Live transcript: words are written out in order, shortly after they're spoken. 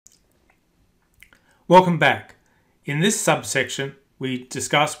Welcome back. In this subsection, we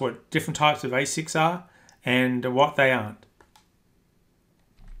discuss what different types of ASICs are and what they aren't.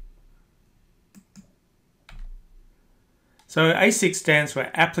 So ASIC stands for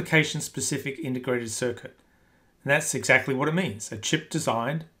Application-Specific Integrated Circuit. And that's exactly what it means, a chip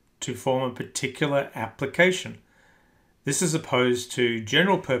designed to form a particular application. This is opposed to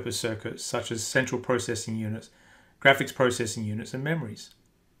general-purpose circuits such as central processing units, graphics processing units, and memories.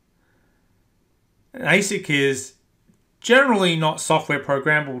 An ASIC is generally not software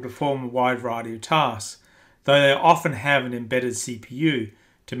programmable to perform a wide variety of tasks, though they often have an embedded CPU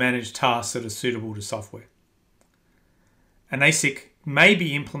to manage tasks that are suitable to software. An ASIC may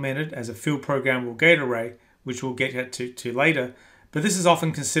be implemented as a field programmable gate array, which we'll get to later, but this is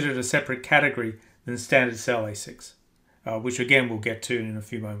often considered a separate category than standard cell ASICs, which again we'll get to in a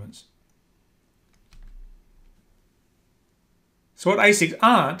few moments. So what ASICs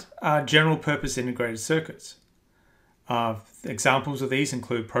aren't are general-purpose integrated circuits. Examples of these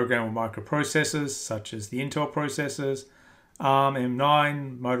include programmable microprocessors, such as the Intel processors, ARM,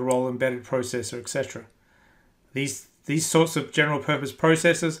 M9, Motorola embedded processor, etc. These sorts of general-purpose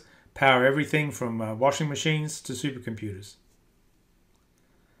processors power everything from washing machines to supercomputers.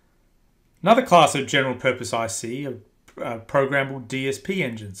 Another class of general-purpose IC are programmable DSP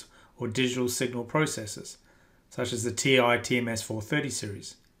engines, or digital signal processors, such as the TI TMS 430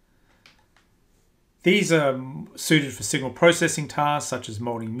 series. These are suited for signal processing tasks such as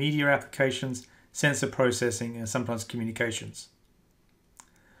multimedia applications, sensor processing, and sometimes communications.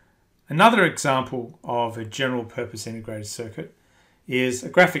 Another example of a general-purpose integrated circuit is a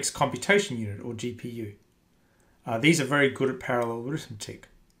graphics computation unit, or GPU. These are very good at parallel arithmetic.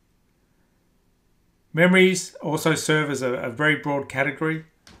 Memories also serve as a very broad category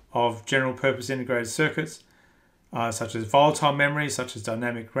of general-purpose integrated circuits, such as volatile memory, such as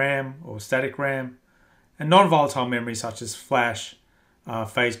dynamic RAM or static RAM, and non-volatile memory, such as flash,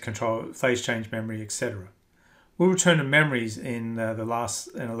 phase change memory, etc. We'll return to memories in a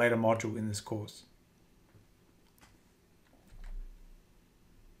later module in this course.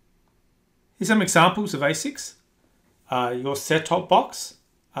 Here's some examples of ASICs. Your set-top box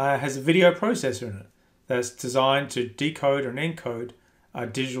has a video processor in it that's designed to decode and encode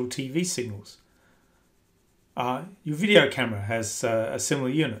digital TV signals. Your video camera has a similar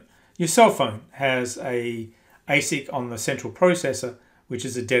unit. Your cell phone has an ASIC on the central processor, which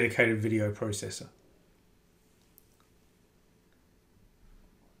is a dedicated video processor.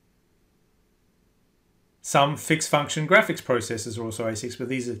 Some fixed function graphics processors are also ASICs, but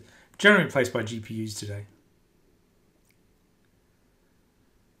these are generally replaced by GPUs today.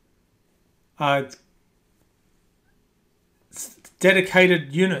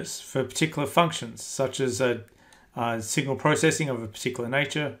 Dedicated units for particular functions, such as signal processing of a particular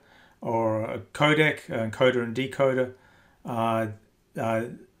nature, or a codec, encoder and decoder.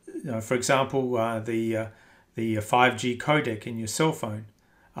 For example, the 5G codec in your cell phone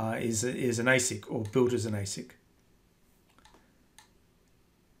is an ASIC, or built as an ASIC.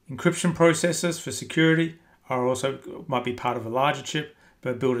 Encryption processors for security might be part of a larger chip,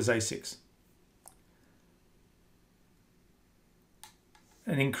 but built as ASICs.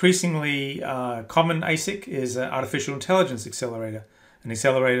 An increasingly common ASIC is an artificial intelligence accelerator, an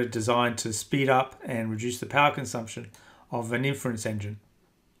accelerator designed to speed up and reduce the power consumption of an inference engine.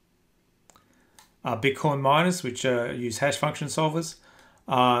 Bitcoin miners, which use hash function solvers,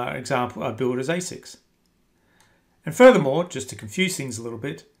 are built as ASICs. And furthermore, just to confuse things a little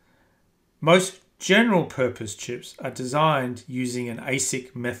bit, most general purpose chips are designed using an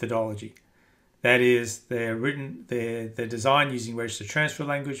ASIC methodology. That is, they're designed using register transfer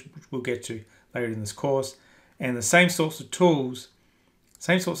language, which we'll get to later in this course, and the same sorts of tools,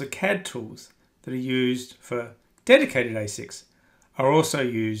 same sorts of CAD tools that are used for dedicated ASICs are also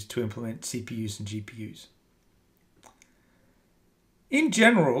used to implement CPUs and GPUs. In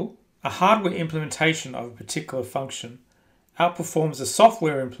general, a hardware implementation of a particular function outperforms a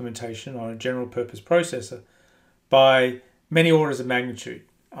software implementation on a general purpose processor by many orders of magnitude.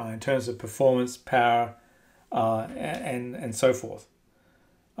 In terms of performance, power, and so forth.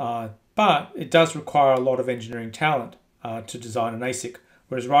 But it does require a lot of engineering talent to design an ASIC,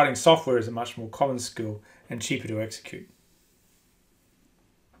 whereas writing software is a much more common skill and cheaper to execute.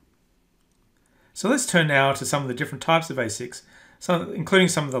 So let's turn now to some of the different types of ASICs, including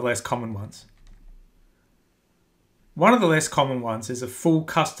some of the less common ones. One of the less common ones is a full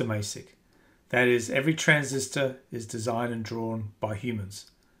custom ASIC. That is, every transistor is designed and drawn by humans.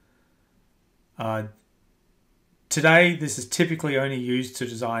 Today, this is typically only used to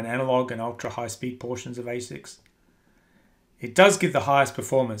design analog and ultra-high-speed portions of ASICs. It does give the highest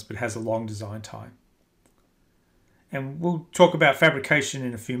performance, but has a long design time. And we'll talk about fabrication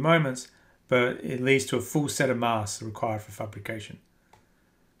in a few moments, but it leads to a full set of masks required for fabrication.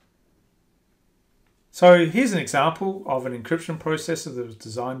 So here's an example of an encryption processor that was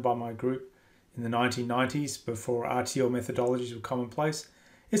designed by my group in the 1990s before RTL methodologies were commonplace.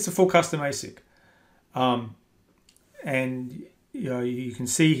 It's a full custom ASIC. And you can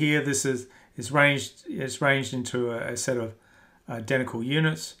see here it's ranged into a set of identical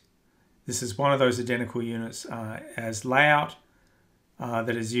units. This is one of those identical units as layout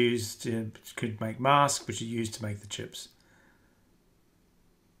that is used could make masks, which are used to make the chips.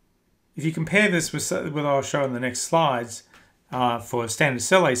 If you compare this with what I'll show in the next slides for standard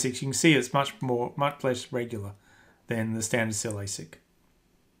cell ASICs, you can see it's much less regular than the standard cell ASIC.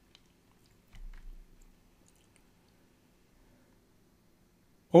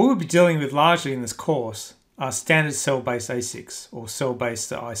 What we'll be dealing with largely in this course are standard cell-based ASICs or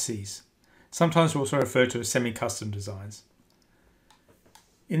cell-based ICs. Sometimes we're also referred to as semi-custom designs.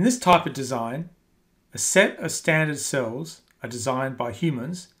 In this type of design, a set of standard cells are designed by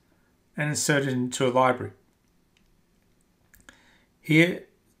humans and inserted into a library. Here,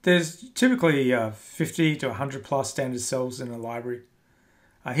 there's typically 50 to 100 plus standard cells in a library.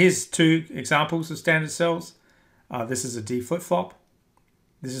 Here's two examples of standard cells. This is a D flip-flop.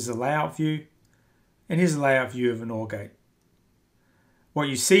 This is a layout view. And here's a layout view of an OR gate. What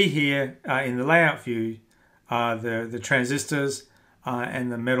you see here in the layout view are the transistors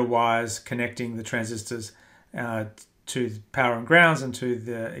and the metal wires connecting the transistors to the power and grounds and to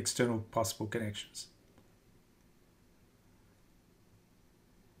the external possible connections.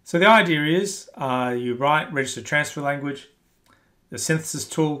 So the idea is you write register transfer language. The synthesis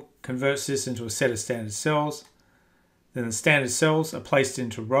tool converts this into a set of standard cells. Then the standard cells are placed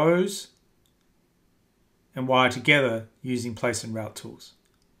into rows and wired together using place and route tools.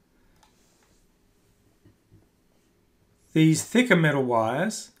 These thicker metal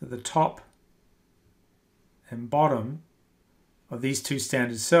wires at the top and bottom of these two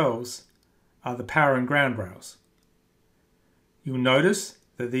standard cells are the power and ground rails. You'll notice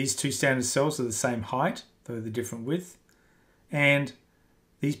that these two standard cells are the same height, though the different width, and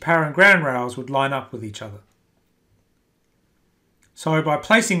these power and ground rails would line up with each other. So by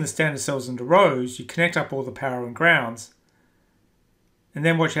placing the standard cells into rows, you connect up all the power and grounds, and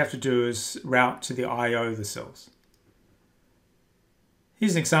then what you have to do is route to the I/O of the cells.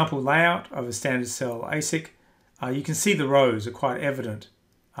 Here's an example layout of a standard cell ASIC. You can see the rows are quite evident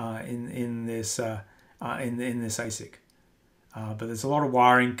in this ASIC, but there's a lot of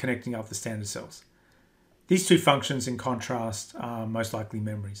wiring connecting up the standard cells. These two functions, in contrast, are most likely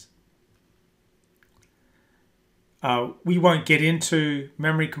memories. We won't get into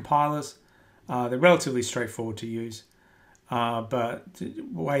memory compilers. They're relatively straightforward to use, but the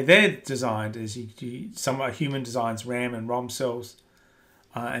way they're designed is a human designs RAM and ROM cells,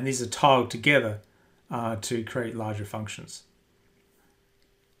 and these are tiled together to create larger functions.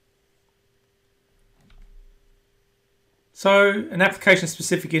 So an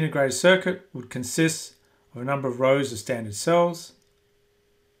application-specific integrated circuit would consist of a number of rows of standard cells,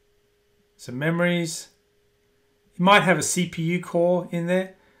 some memories. You might have a CPU core in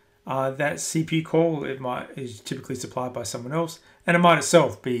there. That CPU core is typically supplied by someone else, and it might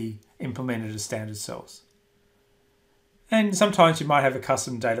itself be implemented as standard cells. And sometimes you might have a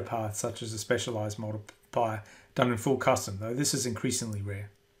custom data path, such as a specialized multiplier done in full custom, though this is increasingly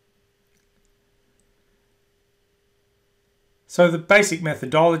rare. So the basic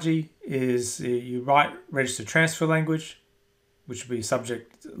methodology is you write register transfer language, which will be a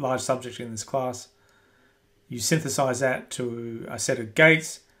large subject in this class. You synthesize that to a set of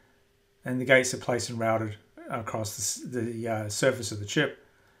gates, and the gates are placed and routed across the surface of the chip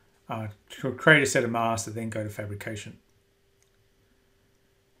to create a set of masks that then go to fabrication.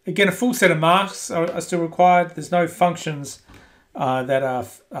 Again, a full set of masks are still required. There's no functions that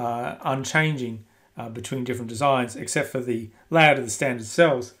are unchanging between different designs, except for the layout of the standard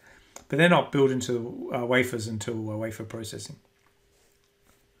cells, but they're not built into wafers until wafer processing.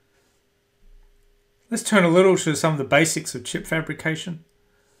 Let's turn a little to some of the basics of chip fabrication.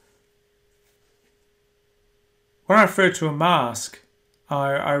 When I refer to a mask,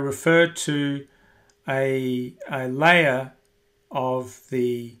 I refer to a layer of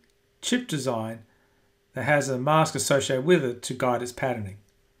the chip design that has a mask associated with it to guide its patterning.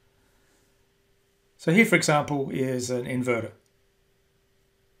 So here, for example, is an inverter.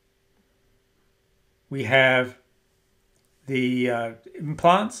 We have the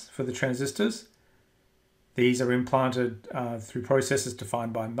implants for the transistors. These are implanted through processes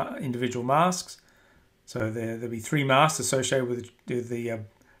defined by individual masks. So there'll be 3 masks associated with the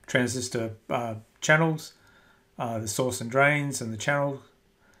transistor channels. the source and drains and the channel,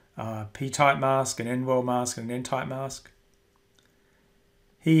 P-type mask, an N-well mask, and an N-type mask.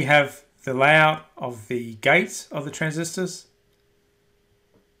 Here you have the layout of the gates of the transistors,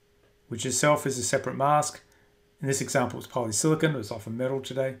 which itself is a separate mask. In this example, it's polysilicon, but it's often metal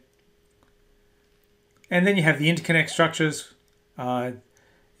today. And then you have the interconnect structures. Here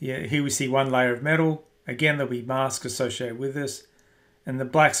we see one layer of metal. Again, there'll be masks associated with this. And the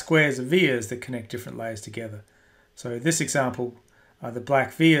black squares are vias that connect different layers together. So in this example, the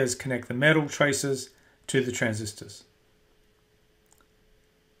black vias connect the metal traces to the transistors.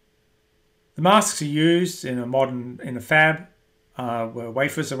 The masks are used in a fab, where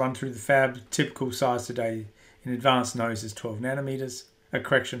wafers are run through the fab. Typical size today in advanced nodes is 12 nanometers.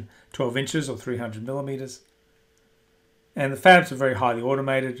 12 inches or 300 millimeters. And the fabs are very highly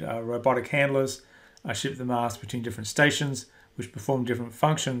automated. Robotic handlers ship the masks between different stations, which perform different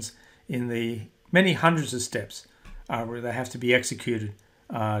functions in the many hundreds of steps where they have to be executed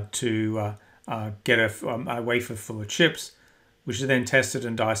to get a wafer full of chips, which are then tested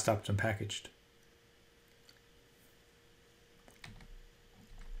and diced up and packaged.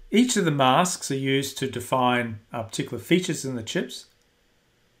 Each of the masks are used to define particular features in the chips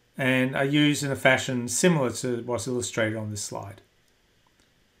and are used in a fashion similar to what's illustrated on this slide.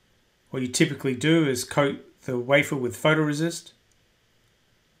 What you typically do is coat the wafer with photoresist.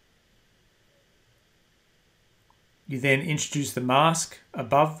 You then introduce the mask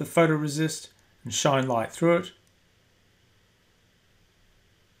above the photoresist and shine light through it.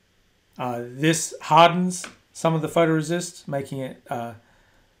 This hardens some of the photoresist, making it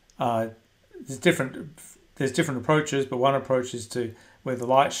there's different approaches, but one approach is to where the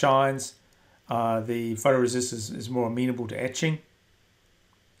light shines, the photoresist is more amenable to etching.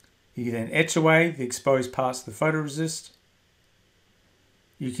 You can then etch away the exposed parts of the photoresist.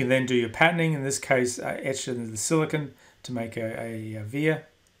 You can then do your patterning, in this case etch into the silicon to make a via.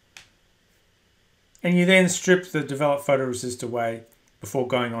 And you then strip the developed photoresist away before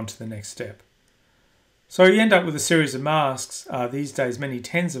going on to the next step. So you end up with a series of masks, these days many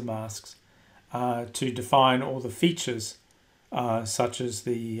tens of masks, to define all the features such as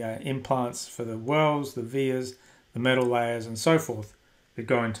the implants for the wells, the vias, the metal layers and so forth that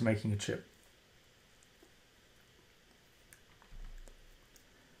go into making a chip.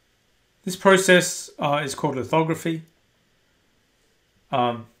 This process is called lithography.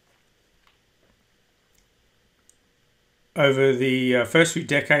 Over the first few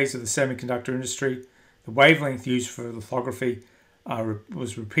decades of the semiconductor industry, the wavelength used for lithography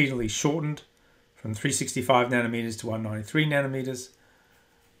was repeatedly shortened from 365 nanometers to 193 nanometers.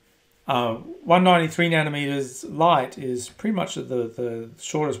 193 nanometers light is pretty much the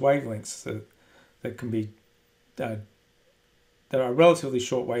shortest wavelengths that can be. There are relatively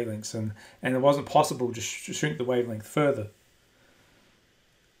short wavelengths, and it wasn't possible to shrink the wavelength further.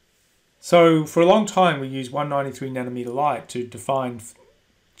 So for a long time, we used 193 nanometer light to define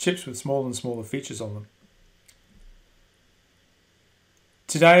chips with smaller and smaller features on them.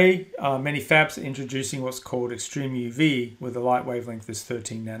 Today, many fabs are introducing what's called extreme UV, where the light wavelength is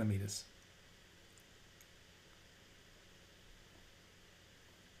 13 nanometers.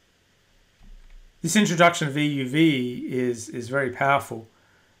 This introduction of EUV is very powerful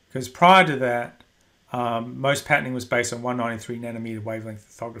because prior to that, most patterning was based on 193 nanometer wavelength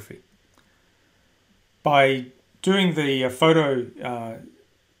lithography. By doing the photo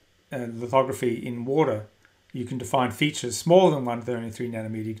lithography in water, you can define features smaller than 193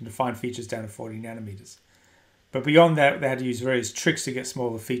 nanometer. You can define features down to 40 nanometers. But beyond that, they had to use various tricks to get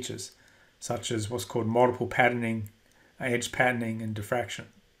smaller features, such as what's called multiple patterning, edge patterning, and diffraction.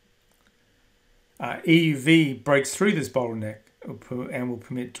 EUV breaks through this bottleneck and will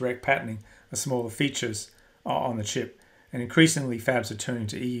permit direct patterning of smaller features on the chip. And increasingly, fabs are turning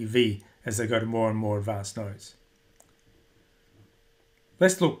to EUV as they go to more and more advanced nodes.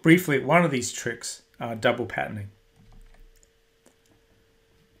 Let's look briefly at one of these tricks, double patterning.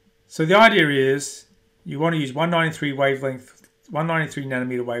 So the idea is you want to use 193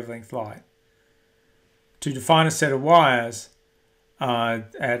 nanometer wavelength light to define a set of wires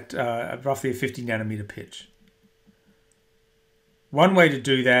at roughly a 50 nanometer pitch. One way to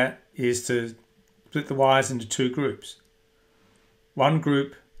do that is to split the wires into two groups. One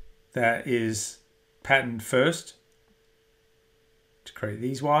group that is patterned first to create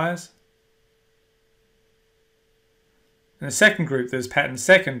these wires, and a second group that is patterned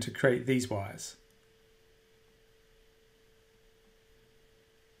second to create these wires.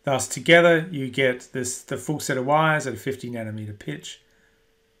 Thus, together you get the full set of wires at a 50 nanometer pitch,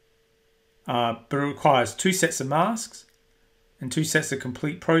 but it requires two sets of masks and two sets of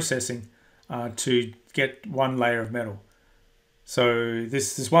complete processing to get one layer of metal. So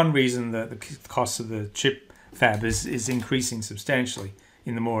this is one reason that the cost of the chip fab is increasing substantially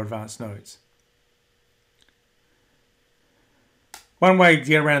in the more advanced nodes. One way to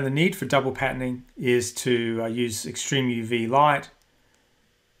get around the need for double patterning is to use extreme UV light.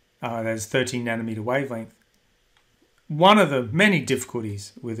 That's 13 nanometer wavelength. One of the many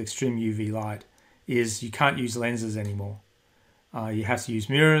difficulties with extreme UV light is you can't use lenses anymore. You have to use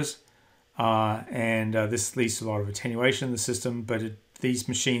mirrors, and this leads to a lot of attenuation in the system, but these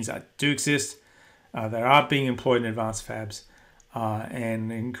machines do exist. They are being employed in advanced fabs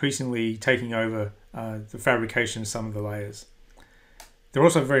and increasingly taking over the fabrication of some of the layers. They're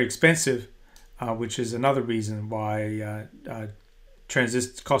also very expensive, which is another reason why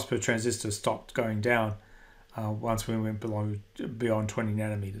cost per transistor stopped going down once we went beyond 20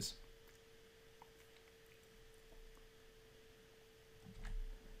 nanometers.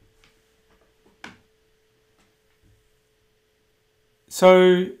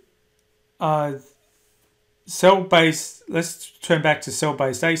 So cell-based, let's turn back to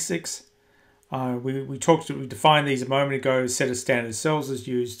cell-based ASICs. We defined these a moment ago. A set of standard cells is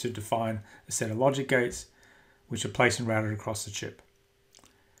used to define a set of logic gates, which are placed and routed across the chip.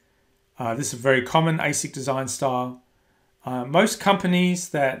 This is a very common ASIC design style. Most companies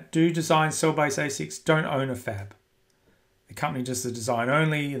that do design cell-based ASICs don't own a fab. The company does the design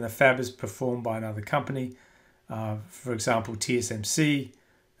only, and the fab is performed by another company. For example, TSMC,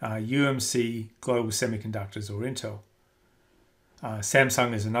 UMC, Global Semiconductors, or Intel.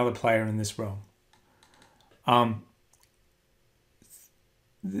 Samsung is another player in this realm.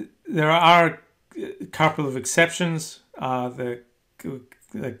 There are a couple of exceptions of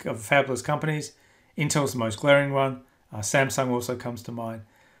fabless companies. Intel's the most glaring one. Samsung also comes to mind.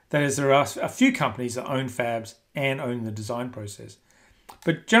 That is, there are a few companies that own fabs and own the design process.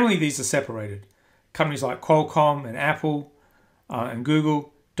 But generally these are separated. Companies like Qualcomm and Apple and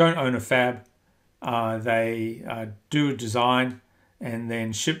Google don't own a fab. They do a design and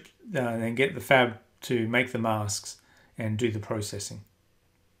then then get the fab to make the masks and do the processing.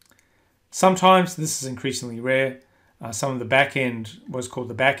 Sometimes, this is increasingly rare, some of the back-end, what's called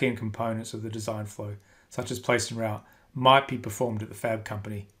the back-end components of the design flow, such as place and route, might be performed at the fab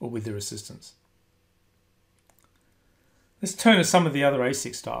company or with their assistants. Let's turn to some of the other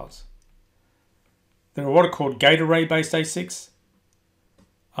ASIC styles. There are what are called gate array based ASICs.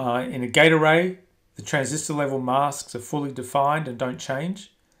 In a gate array, the transistor level masks are fully defined and don't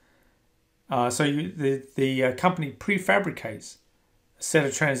change. The company prefabricates a set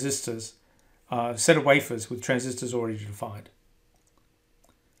of transistors, a set of wafers with transistors already defined.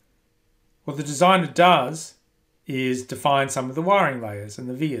 What the designer does is define some of the wiring layers and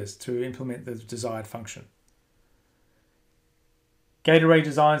the vias to implement the desired function. Gate array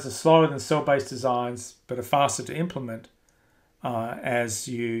designs are slower than cell-based designs, but are faster to implement as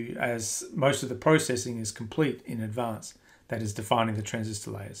most of the processing is complete in advance, that is defining the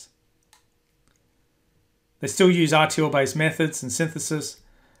transistor layers. They still use RTL-based methods and synthesis,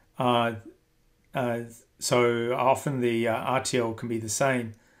 so often the RTL can be the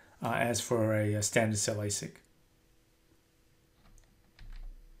same as for a standard cell ASIC.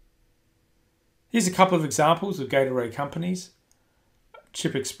 Here's a couple of examples of gate array companies.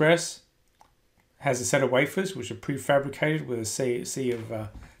 Chip Express has a set of wafers which are prefabricated with a sea of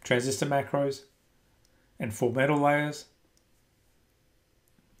transistor macros and 4 metal layers.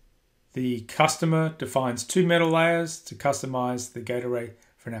 The customer defines 2 metal layers to customize the gate array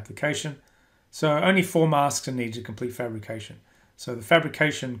for an application. So only 4 masks are needed to complete fabrication. So the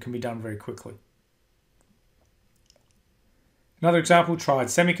fabrication can be done very quickly. Another example, Triad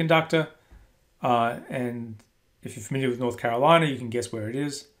Semiconductor, and if you're familiar with North Carolina, you can guess where it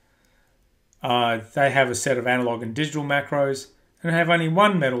is. They have a set of analog and digital macros and have only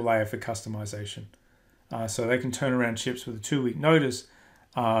 1 metal layer for customization. So they can turn around chips with a 2-week notice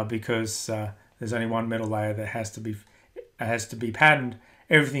because there's only 1 metal layer that has to be patterned.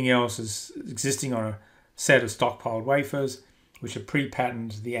 Everything else is existing on a set of stockpiled wafers, which are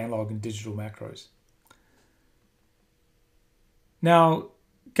pre-patterned the analog and digital macros. Now,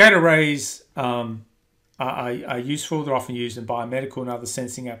 gate arrays are useful. They're often used in biomedical and other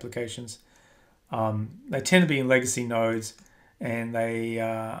sensing applications. They tend to be in legacy nodes, and they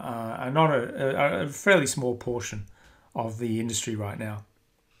are not a fairly small portion of the industry right now.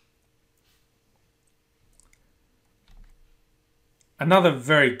 Another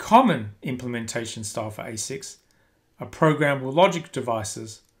very common implementation style for ASICs are programmable logic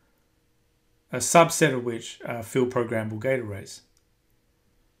devices, a subset of which are field programmable gate arrays.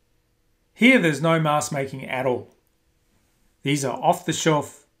 Here there's no mask making at all. These are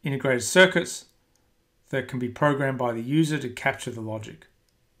off-the-shelf integrated circuits that can be programmed by the user to capture the logic.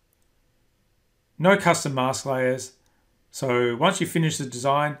 No custom mask layers, so once you finish the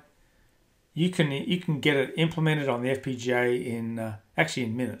design, you can get it implemented on the FPGA in actually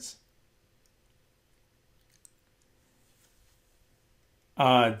in minutes.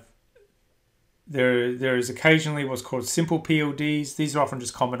 There is occasionally what's called simple PLDs. These are often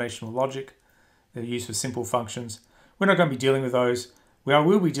just combinational logic. They're used for simple functions. We're not going to be dealing with those. We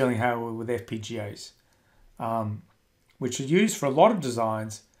will be dealing, however, with FPGAs, which are used for a lot of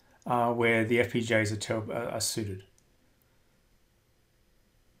designs where the FPGAs are suited.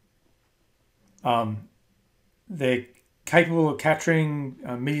 They're capable of capturing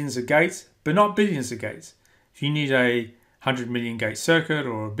millions of gates, but not billions of gates. If you need a 100 million gate circuit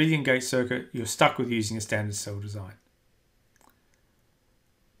or a billion gate circuit, you're stuck with using a standard cell design.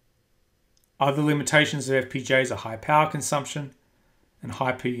 Other limitations of FPGAs are high power consumption and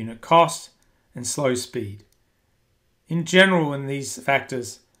high per unit cost and slow speed. In general, in these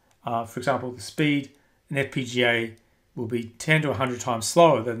factors, for example, the speed, an FPGA will be 10 to 100 times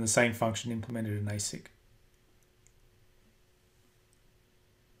slower than the same function implemented in ASIC.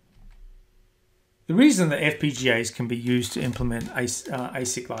 The reason that FPGAs can be used to implement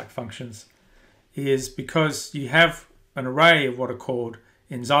ASIC-like functions is because you have an array of what are called,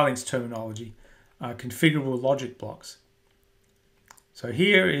 in Xilinx terminology, configurable logic blocks. So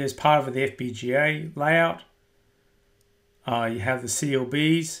here is part of the FPGA layout. You have the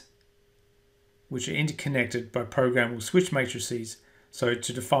CLBs, which are interconnected by programmable switch matrices, so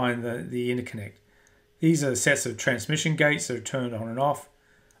to define the interconnect. These are sets of transmission gates that are turned on and off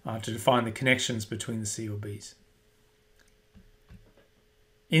to define the connections between the CLBs.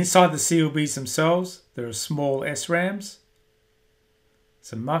 Inside the CLBs themselves, there are small SRAMs,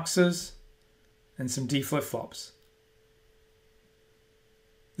 some muxes, and some D flip-flops.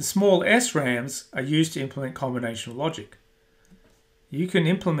 The small SRAMs are used to implement combinational logic. You can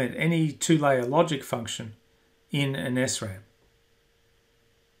implement any two-layer logic function in an SRAM.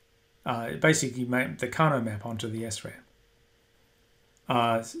 Basically, map the Kano map onto the SRAM.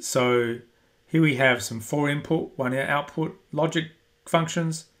 So here we have some 4 input, 1 output logic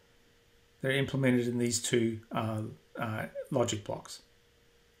functions. They're implemented in these 2 logic blocks.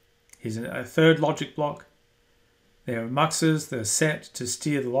 Here's a third logic block. There are muxes that are set to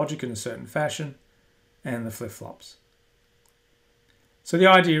steer the logic in a certain fashion, and the flip-flops. So the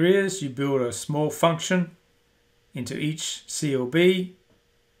idea is you build a small function into each CLB,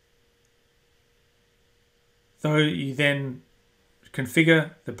 though you then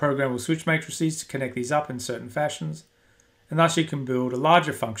configure the programmable switch matrices to connect these up in certain fashions, and thus you can build a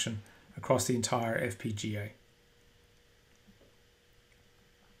larger function across the entire FPGA.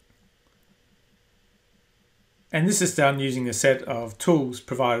 And this is done using a set of tools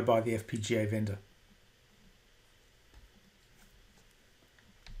provided by the FPGA vendor.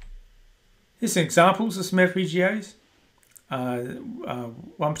 Here's some examples of some FPGAs.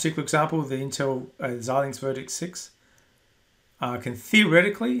 One particular example, the Intel Xilinx Vertex 6, can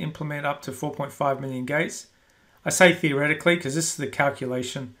theoretically implement up to 4.5 million gates. I say theoretically because this is the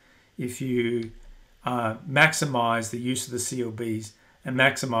calculation if you maximize the use of the CLBs and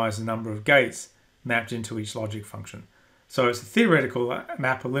maximize the number of gates mapped into each logic function. So it's a theoretical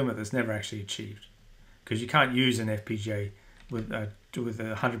mapper limit that's never actually achieved because you can't use an FPGA with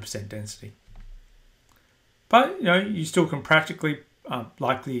 100% density. But you still can practically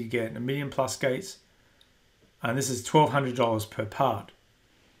likely get 1 million plus gates, and this is $1,200 per part.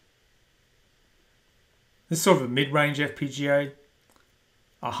 This is sort of a mid-range FPGA.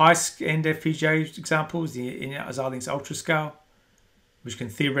 A high-end FPGA example is the Xilinx UltraScale, which can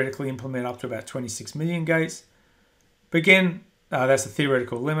theoretically implement up to about 26 million gates. But again, that's a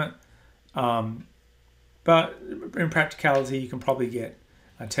theoretical limit. But in practicality, you can probably get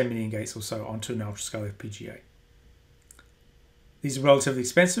 10 million gates or so onto an UltraScale FPGA. These are relatively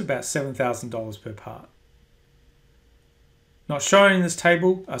expensive, about $7,000 per part. Not shown in this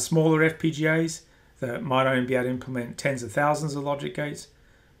table are smaller FPGAs that might only be able to implement tens of thousands of logic gates.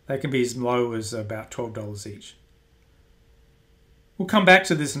 They can be as low as about $12 each. We'll come back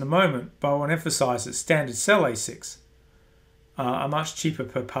to this in a moment, but I want to emphasize that standard cell ASICs are much cheaper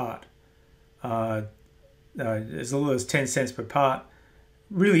per part. As little as 10 cents per part.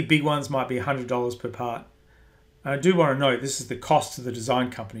 Really big ones might be $100 per part. And I do want to note this is the cost to the design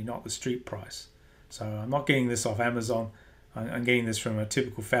company, not the street price. So I'm not getting this off Amazon. I'm getting this from a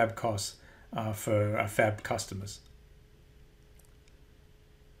typical fab cost for our fab customers.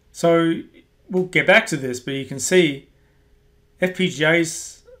 So we'll get back to this, but you can see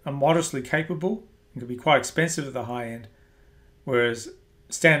FPGAs are modestly capable and can be quite expensive at the high end, whereas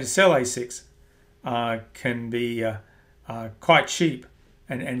standard cell ASICs can be quite cheap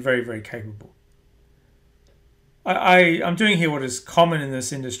and very, very capable. I'm doing here what is common in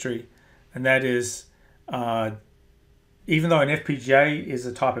this industry, and that is even though an FPGA is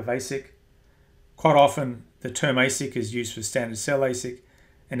a type of ASIC, quite often the term ASIC is used for standard cell ASIC,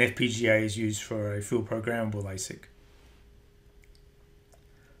 and FPGA is used for a full programmable ASIC.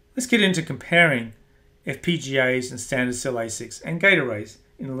 Let's get into comparing FPGAs and standard cell ASICs and gate arrays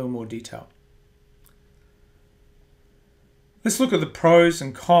in a little more detail. Let's look at the pros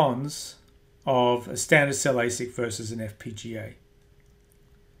and cons of a standard cell ASIC versus an FPGA.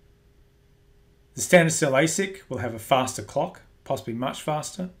 The standard cell ASIC will have a faster clock, possibly much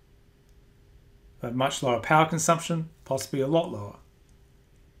faster, a much lower power consumption, possibly a lot lower.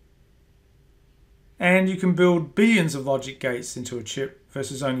 And you can build billions of logic gates into a chip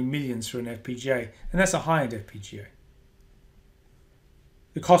versus only millions for an FPGA, and that's a high-end FPGA.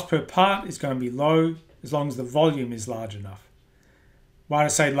 The cost per part is going to be low as long as the volume is large enough. Why do I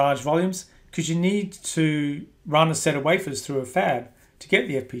say large volumes? Because you need to run a set of wafers through a fab to get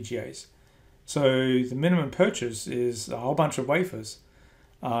the FPGAs. So the minimum purchase is a whole bunch of wafers,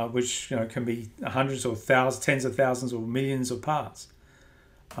 which can be hundreds or thousands, tens of thousands or millions of parts.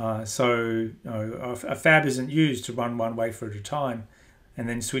 A fab isn't used to run one wafer at a time and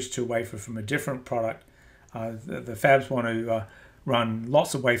then switch to a wafer from a different product. The fabs want to run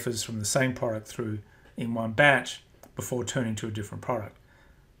lots of wafers from the same product through in one batch before turning to a different product.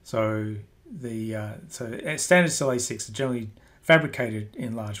 So standard cell ASICs are generally fabricated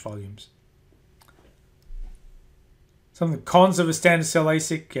in large volumes. Some of the cons of a standard cell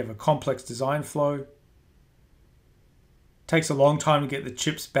ASIC: you have a complex design flow. It takes a long time to get the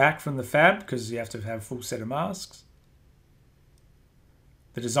chips back from the fab because you have to have a full set of masks.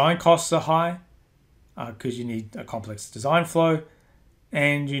 The design costs are high because you need a complex design flow,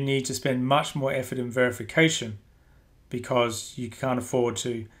 and you need to spend much more effort in verification because you can't afford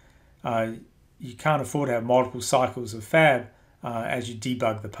to have multiple cycles of fab as you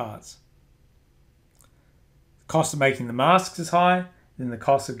debug the parts. The cost of making the masks is high, and the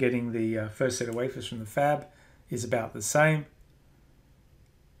cost of getting the first set of wafers from the fab is about the same.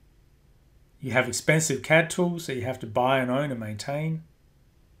 You have expensive CAD tools that you have to buy and own and maintain.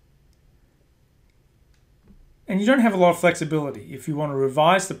 And you don't have a lot of flexibility. If you want to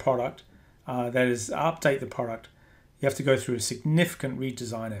revise the product, that is, update the product, you have to go through a significant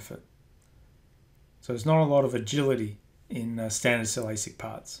redesign effort. So there's not a lot of agility in standard cell ASIC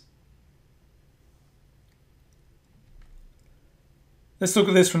parts. Let's look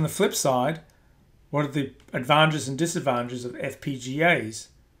at this from the flip side. What are the advantages and disadvantages of FPGAs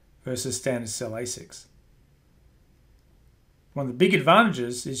versus standard cell ASICs? One of the big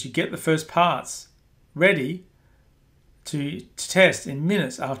advantages is you get the first parts ready to test in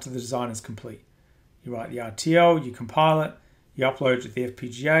minutes after the design is complete. You write the RTL, you compile it, you upload it to the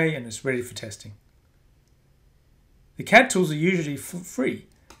FPGA, and it's ready for testing. The CAD tools are usually free.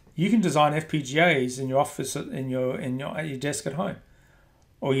 You can design FPGAs in your office, at your desk at home.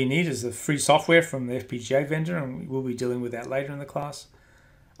 All you need is the free software from the FPGA vendor, and we'll be dealing with that later in the class,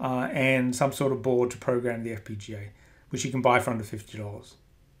 and some sort of board to program the FPGA, which you can buy for under $50.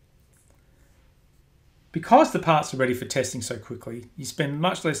 Because the parts are ready for testing so quickly, you spend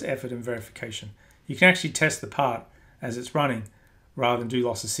much less effort in verification. You can actually test the part as it's running rather than do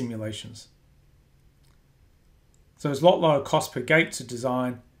lots of simulations. So there's a lot lower cost per gate to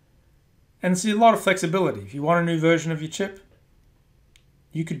design, and there's a lot of flexibility. If you want a new version of your chip,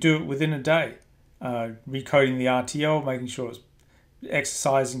 you could do it within a day, recoding the RTL, making sure it's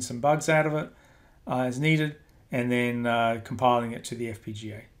exercising some bugs out of it as needed, and then compiling it to the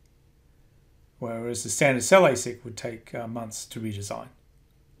FPGA. Whereas the standard cell ASIC would take months to redesign.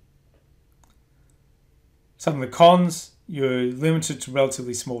 Some of the cons: you're limited to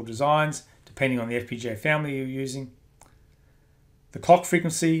relatively small designs, depending on the FPGA family you're using. The clock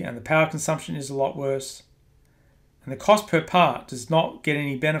frequency and the power consumption is a lot worse. And the cost per part does not get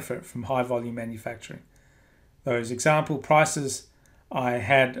any benefit from high volume manufacturing. Those example prices I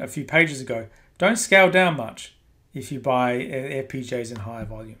had a few pages ago don't scale down much if you buy FPGAs in higher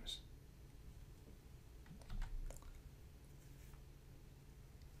volumes.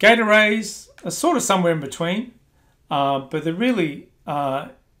 Gate arrays are sort of somewhere in between, but they're really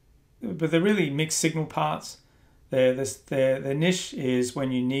mixed signal parts. Their niche is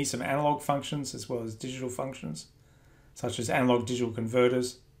when you need some analog functions as well as digital functions, such as analog digital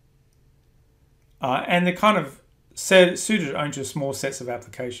converters. And they're kind of suited only to small sets of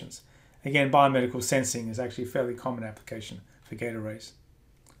applications. Again, biomedical sensing is actually a fairly common application for gate arrays.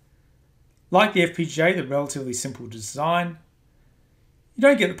 Like the FPGA, they're relatively simple to design. You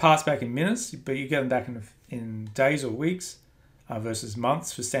don't get the parts back in minutes, but you get them back in days or weeks versus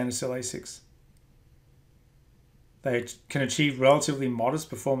months for standard cell ASICs. They can achieve relatively modest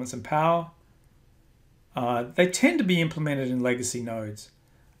performance and power. They tend to be implemented in legacy nodes.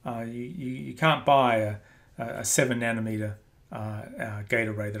 You can't buy a 7 nanometer gate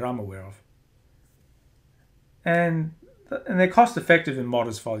array that I'm aware of. And they're cost effective in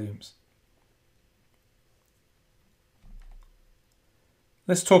modest volumes.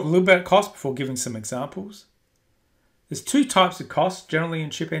 Let's talk a little bit about cost before giving some examples. There's two types of costs generally in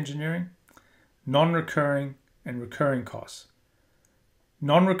chip engineering: non-recurring and recurring costs.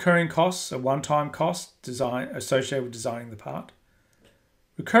 Non-recurring costs are one-time costs associated with designing the part.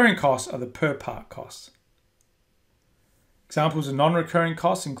 Recurring costs are the per-part costs. Examples of non-recurring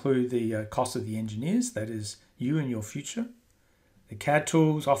costs include the cost of the engineers, that is, you and your future, the CAD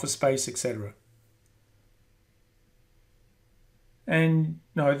tools, office space, etc. And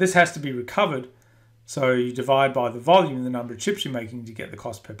this has to be recovered, so you divide by the volume, the number of chips you're making, to get the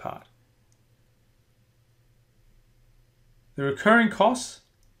cost per part. The recurring costs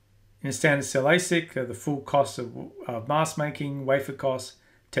in a standard cell ASIC are the full cost of mask making, wafer costs,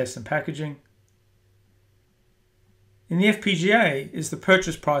 test and packaging. In the FPGA is the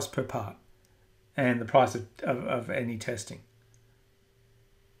purchase price per part and the price of any testing.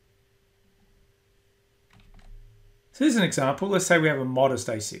 So here's an example. Let's say we have a modest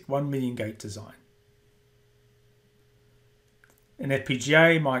ASIC, 1 million gate design. An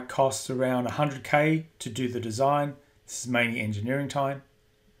FPGA might cost around 100K to do the design. This is mainly engineering time.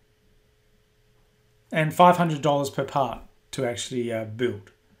 And $500 per part to actually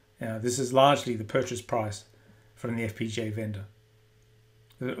build. Now, this is largely the purchase price from the FPGA vendor,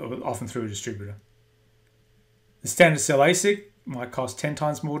 often through a distributor. The standard cell ASIC might cost 10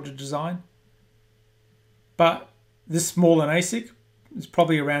 times more to design, but this small an ASIC is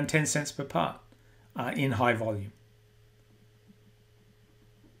probably around 10 cents per part in high volume.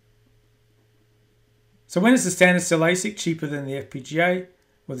 So when is the standard cell ASIC cheaper than the FPGA?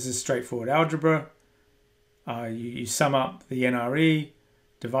 Well, this is straightforward algebra. You sum up the NRE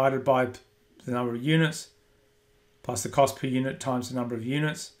divided by the number of units plus the cost per unit times the number of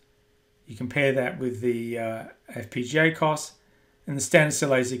units. You compare that with the FPGA costs, and the standard cell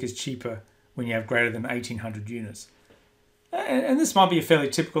ASIC is cheaper when you have greater than 1800 units. And this might be a fairly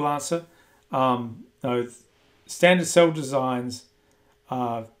typical answer. Standard cell designs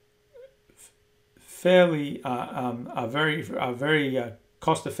are very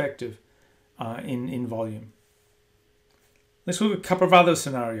cost effective in volume. Let's look at a couple of other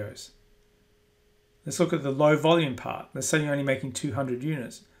scenarios. Let's look at the low volume part. Let's say you're only making 200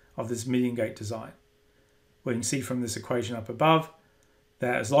 units of this million gate design. We can see from this equation up above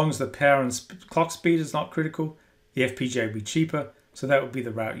that as long as the power and clock speed is not critical, the FPGA would be cheaper, so that would be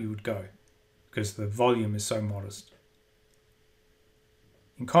the route you would go because the volume is so modest.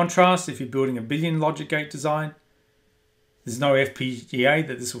 In contrast, if you're building a billion logic gate design, there's no FPGA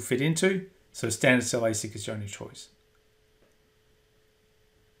that this will fit into, so standard cell ASIC is your only choice.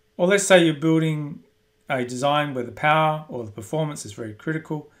 Or let's say you're building a design where the power or the performance is very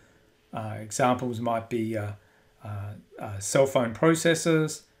critical. Examples might be cell phone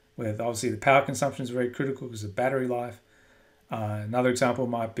processors, where obviously the power consumption is very critical because of battery life. Another example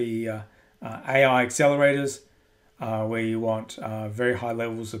might be AI accelerators, where you want very high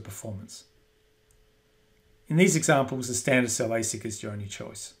levels of performance. In these examples, the standard cell ASIC is your only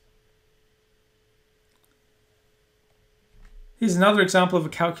choice. Here's another example of a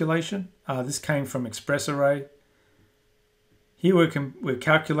calculation. This came from Express Array. Here we're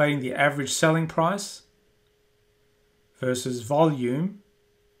calculating the average selling price versus volume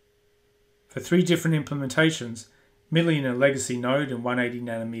for 3 different implementations, mainly in a legacy node and 180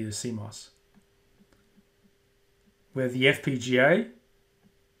 nanometer CMOS. Where the FPGA,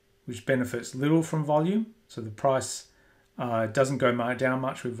 which benefits little from volume, so the price doesn't go down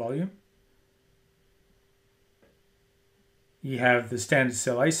much with volume. You have the standard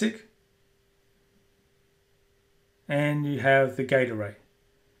cell ASIC, and you have the gate array.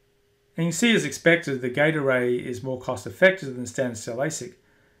 And you see, as expected, the gate array is more cost effective than the standard cell ASIC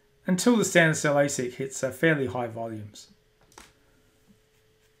until the standard cell ASIC hits fairly high volumes.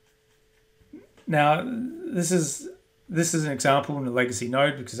 Now, this is an example in a legacy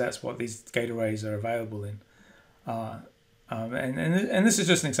node because that's what these gate arrays are available in. And this is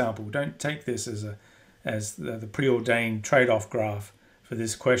just an example. Don't take this as the preordained trade-off graph for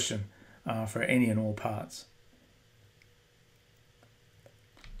this question for any and all parts.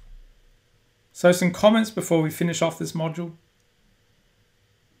 So some comments before we finish off this module.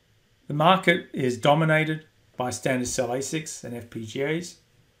 The market is dominated by standard cell ASICs and FPGAs.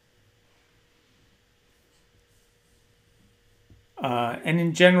 And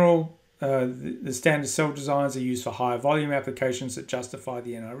in general, the standard cell designs are used for higher volume applications that justify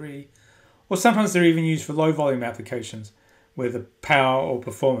the NRE, or sometimes they're even used for low volume applications where the power or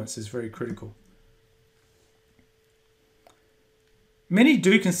performance is very critical. Many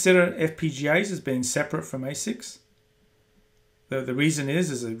do consider FPGAs as being separate from ASICs. The reason is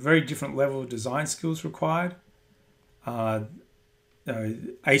there's a very different level of design skills required. ASICs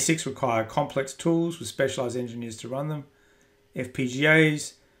require complex tools with specialized engineers to run them.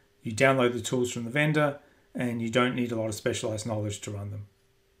 FPGAs, you download the tools from the vendor and you don't need a lot of specialized knowledge to run them.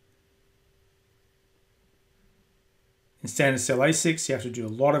 In standard cell ASICs, you have to do a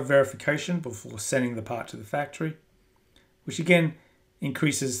lot of verification before sending the part to the factory, which again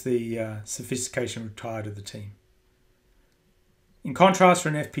increases the sophistication required of the team. In contrast, for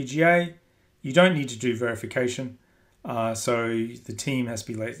an FPGA, you don't need to do verification, so the team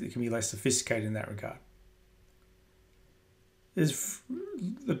can be less sophisticated in that regard.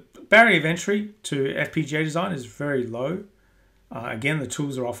 The barrier of entry to FPGA design is very low. Again, the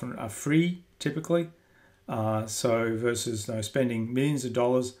tools are free typically, so versus spending millions of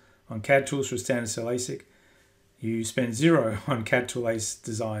dollars on CAD tools for a standard cell ASIC, you spend zero on CAD tools for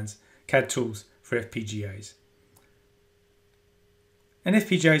FPGAs. And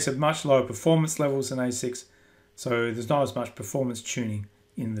FPGAs have much lower performance levels than ASICs, so there's not as much performance tuning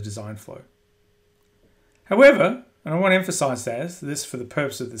in the design flow. However, and I want to emphasize this for the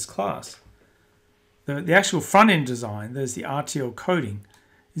purpose of this class, the actual front-end design, there's the RTL coding,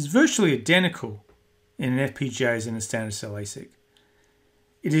 is virtually identical in an FPGA as in a standard cell ASIC.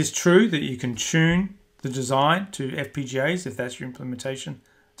 It is true that you can tune the design to FPGAs if that's your implementation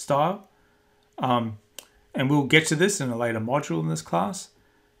style. And we'll get to this in a later module in this class.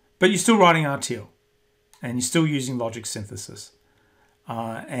 But you're still writing RTL and you're still using logic synthesis.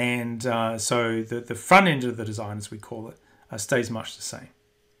 So the front end of the design, as we call it, stays much the same.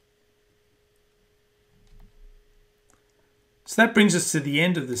 So that brings us to the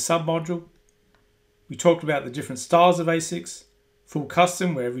end of the submodule. We talked about the different styles of ASICs, full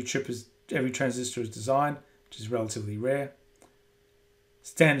custom, where every transistor is designed, which is relatively rare.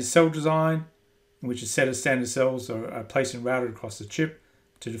 Standard cell design, in which a set of standard cells are placed and routed across the chip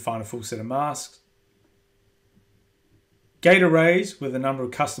to define a full set of masks. Gate arrays, where the number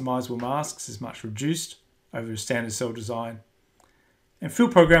of customizable masks is much reduced over a standard cell design. And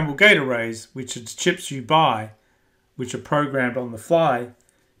field programmable gate arrays, which are chips you buy, which are programmed on the fly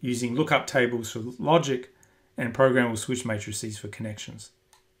using lookup tables for logic and programmable switch matrices for connections.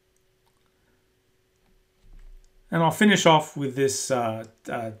 And I'll finish off with this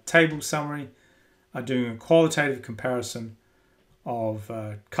table summary, doing a qualitative comparison of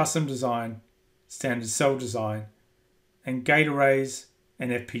custom design, standard cell design, and gate arrays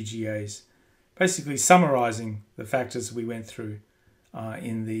and FPGAs, basically summarizing the factors we went through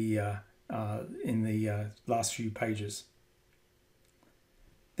in the last few pages.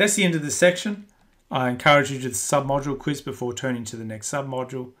 That's the end of this section. I encourage you to do the submodule quiz before turning to the next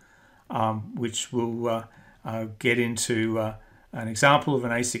submodule, which will get into an example of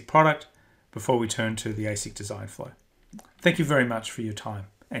an ASIC product before we turn to the ASIC design flow. Thank you very much for your time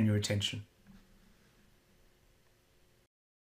and your attention.